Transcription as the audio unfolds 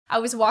I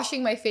was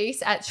washing my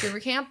face at Sugar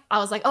Camp. I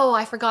was like, oh,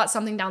 I forgot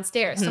something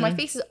downstairs. So my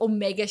face is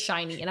omega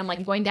shiny. And I'm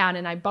like going down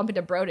and I bump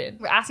into Brodin.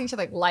 We're asking each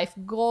other like life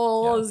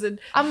goals. And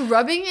I'm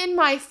rubbing in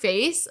my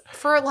face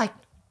for like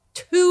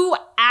 2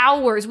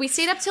 hours. We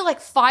stayed up till like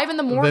 5 in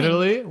the morning.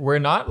 Literally, we're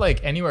not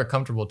like anywhere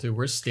comfortable too.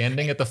 We're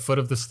standing at the foot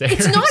of the stairs.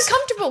 It's not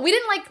comfortable. We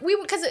didn't like,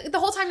 because the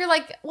whole time you're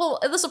like, well,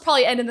 this will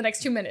probably end in the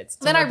next 2 minutes.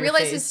 Then I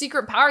realized his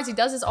secret powers. He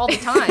does this all the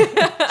time.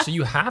 So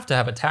you have to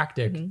have a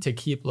tactic to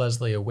keep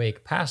Leslie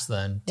awake past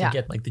then to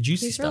get like the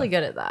juicy He's stuff. really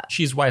good at that.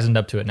 She's wisened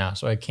up to it now,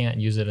 so I can't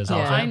use it as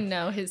often. I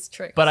know his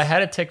tricks. But I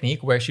had a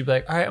technique where she'd be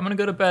like, all right, I'm gonna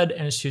go to bed.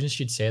 And as soon as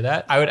she'd say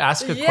that, I would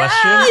ask a question.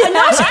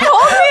 No, she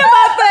told me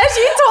about that.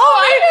 She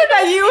told me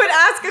that you would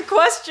ask a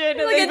question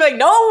and they'd be like,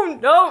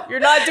 no, you're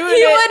not doing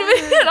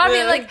it. And I'd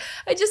be like,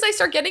 I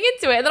start getting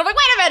into it. And then I'm like,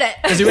 wait a minute.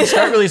 Because it would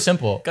start really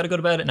simple. Gotta go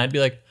to bed. And I'd be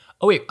like,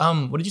 oh wait,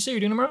 what did you say you're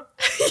doing tomorrow?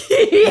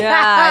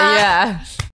 Yeah.